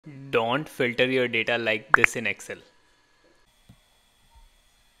don't filter your data like this in Excel.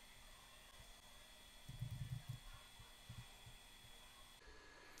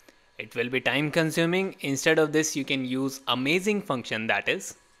 It will be time consuming. Instead of this, you can use amazing function, that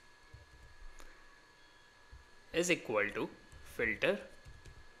is equal to filter.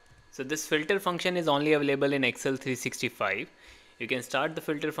 So this filter function is only available in Excel 365. You can start the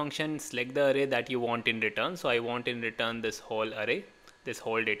filter function, select the array that you want in return. So I want in return this whole array, this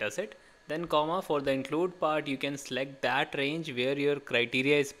whole data set. Then comma, for the include part, you can select that range where your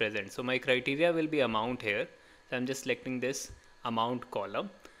criteria is present. So my criteria will be amount here. So I'm just selecting this amount column.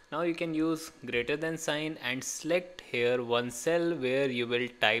 Now you can use greater than sign and select here one cell where you will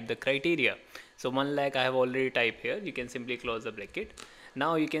type the criteria. So 1 lakh I have already typed here. You can simply close the bracket.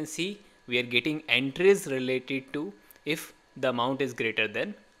 Now you can see we are getting entries related to if the amount is greater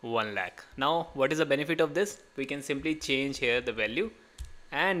than 1 lakh. Now what is the benefit of this? We can simply change here the value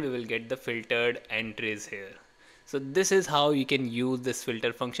and we will get the filtered entries here. So this is how you can use this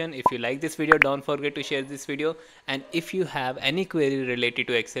filter function. If you like this video, don't forget to share this video, and if you have any query related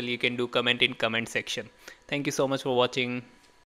to Excel, you can do comment in comment section. Thank you so much for watching.